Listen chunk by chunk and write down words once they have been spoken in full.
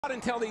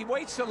until he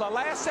waits till the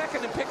last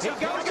second and picks up.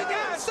 He goes to the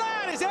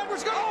outside as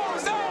Edwards goes.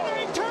 Oh, no!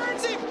 He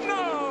turns him.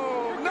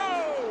 No!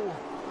 No!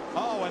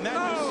 Oh, and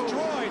that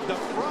destroyed the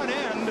front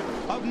end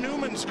of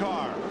Newman's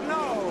car.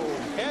 No!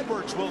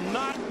 Edwards will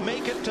not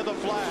make it to the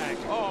flag.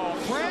 Oh,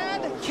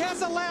 Brad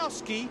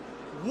Keselowski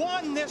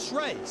won this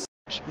race.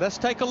 Let's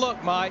take a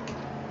look, Mike.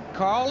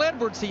 Carl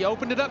Edwards, he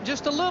opened it up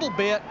just a little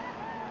bit.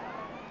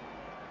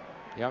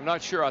 Yeah, I'm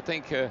not sure. I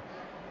think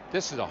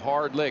this is a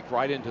hard lick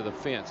right into the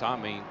fence. I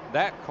mean,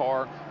 that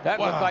car, that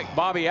looked like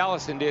Bobby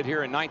Allison did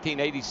here in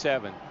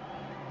 1987.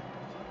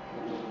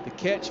 The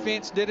catch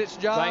fence did its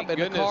job,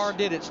 and the car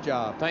did its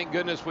job. Thank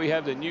goodness we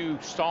have the new,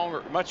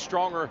 stronger, much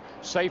stronger,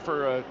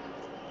 safer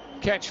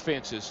catch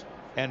fences.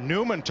 And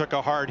Newman took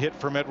a hard hit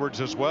from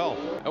Edwards as well.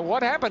 And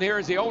what happened here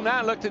is the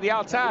 09 looked to the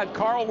outside.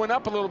 Carl went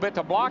up a little bit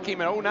to block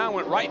him, and 09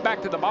 went right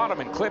back to the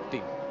bottom and clipped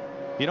him.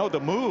 You know, the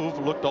move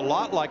looked a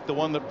lot like the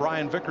one that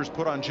Brian Vickers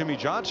put on Jimmie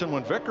Johnson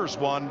when Vickers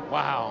won.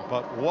 Wow.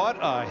 But what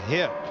a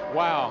hit.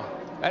 Wow.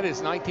 That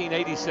is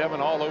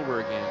 1987 all over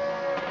again.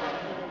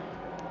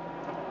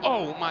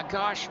 Oh, my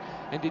gosh.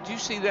 And did you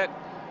see that?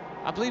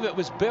 I believe it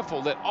was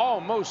Biffle that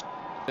almost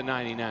the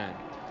 99.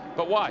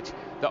 But watch.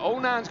 The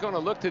 09's going to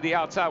look to the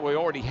outside where he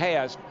already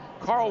has.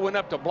 Carl went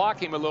up to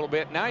block him a little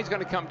bit. Now he's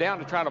going to come down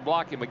to try to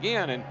block him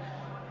again. And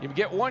you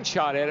get one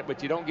shot at it,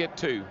 but you don't get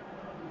two.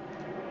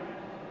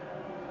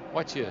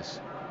 Watch this.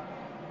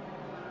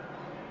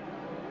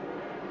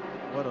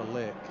 What a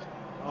lick.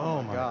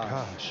 Oh my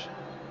gosh.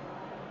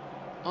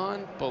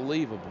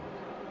 Unbelievable.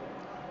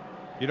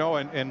 You know,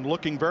 and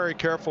looking very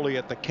carefully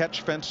at the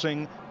catch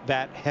fencing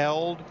that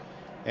held,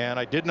 and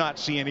I did not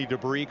see any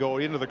debris go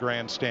into the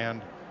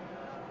grandstand.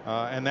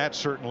 And that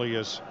certainly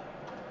is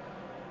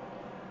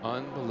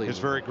unbelievable. It's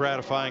very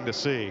gratifying to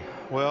see.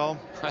 Well,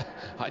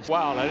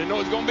 wow, I didn't know it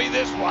was going to be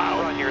this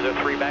wild. Run, you're the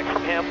three back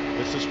from him.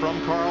 This is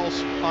from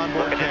Carl's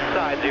onboard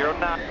camera. Inside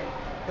 09.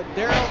 But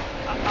Darrell,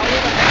 I want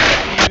to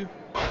ask you.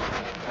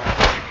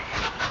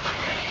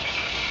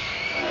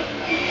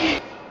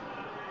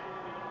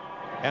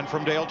 And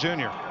from Dale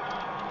Jr.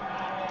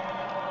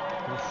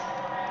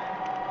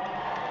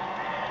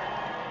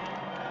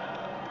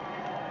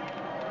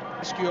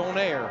 Ask you on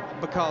air,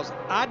 because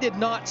I did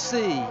not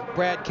see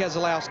Brad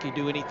Keselowski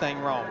do anything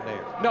wrong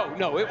there.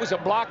 No, it was a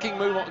blocking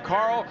move on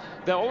Carl.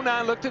 The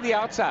 09 looked to the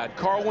outside.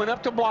 Carl went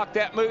up to block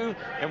that move,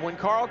 and when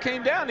Carl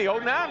came down, the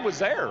 09 was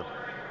there.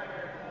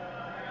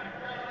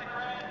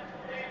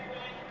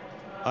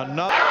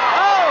 Another.